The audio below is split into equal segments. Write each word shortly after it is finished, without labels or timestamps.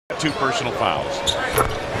2 personal fouls.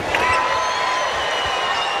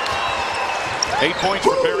 8 points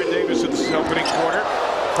for Baron Davis in this opening quarter.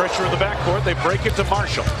 Pressure in the backcourt. They break it to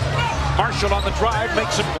Marshall. Marshall on the drive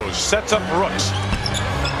makes him sets up Brooks.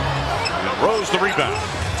 And Rose the rebound.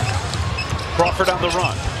 Crawford on the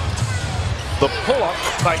run. The pull-up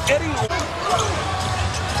by Eddie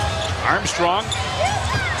Armstrong.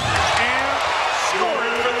 And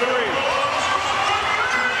scoring for 3.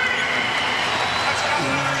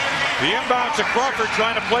 The inbound to Crawford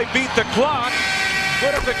trying to play beat the clock.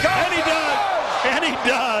 Good at the go. And he does. And he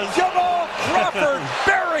does. Jamal Crawford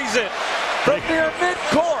buries it from near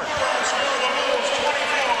midcourt.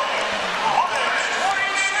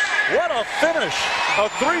 What a finish. A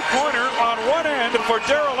 3-pointer on one end for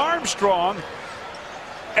Darrell Armstrong.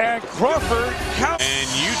 And Crawford counts. And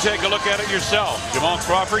you take a look at it yourself. Jamal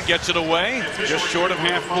Crawford gets it away, just short of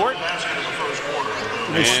half court.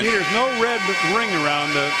 There's no red ring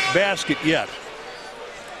around the basket yet.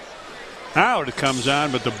 Now it comes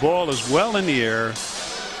on, but the ball is well in the air.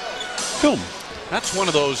 Boom. That's one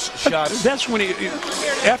of those shots. That's when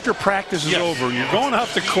after practice is over, you're going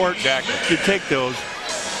off the court to take those.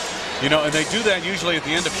 You know, and they do that usually at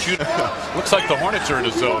the end of shooting. Looks like the Hornets are in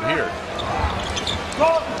a zone here.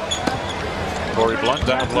 Corey Blunt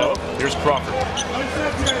down low. Here's Crawford.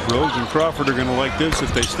 Rose and Crawford are going to like this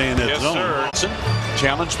if they stay in that zone. Yes, sir.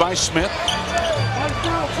 Challenged by Smith.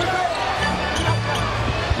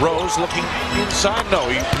 Rose looking inside. No,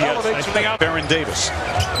 he elevates to the out. Baron Davis.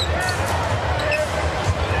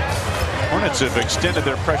 Hornets have extended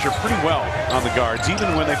their pressure pretty well on the guards,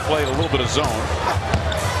 even when they played a little bit of zone.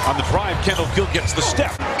 On the drive, Kendall Gill gets the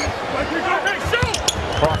step.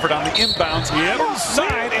 Crawford on the inbounds.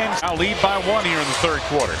 Inside and now lead by 1 here in the 3rd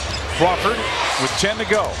quarter. Crawford with 10 to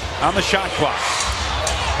go on the shot clock.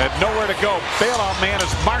 Had nowhere to go. Bailout man is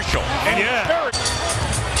Marshall. And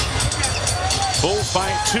Bulls by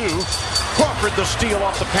 2. Crawford the steal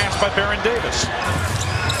off the pass by Baron Davis.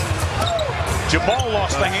 Jamal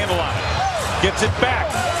lost the handle on it. Gets it back.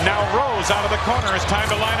 Now Rose out of the corner. It's time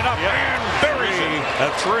to line it up. And buries it.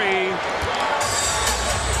 A 3.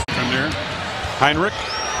 From there. Heinrich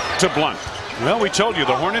to Blunt. Well, we told you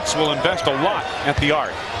the Hornets will invest a lot at the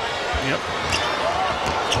arc. Yep.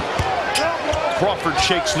 Crawford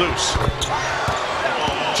shakes loose.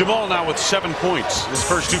 Jamal now with 7 points. His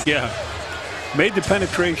first 2. Yeah. Made the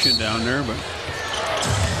penetration down there, but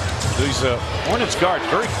these Hornets guards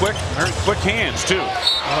very quick hands too.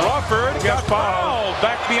 Crawford got fouled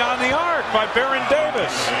back beyond the arc by Baron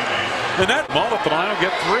Davis. And that ball at the line will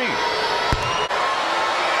get 3.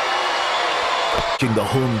 The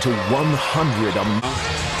home to 100.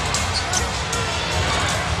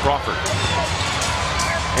 Crawford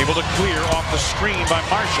able to clear off the screen by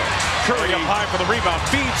Marshall. Curry up high for the rebound.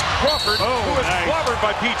 Feeds Crawford, who is clobbered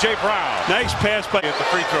by P.J. Brown. Nice pass by at the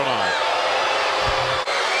free throw line.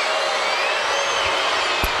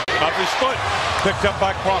 Off his foot. Picked up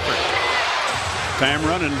by Crawford. Time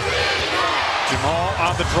running. Jamal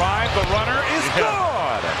on the drive. The runner is good.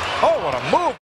 Oh, what a move.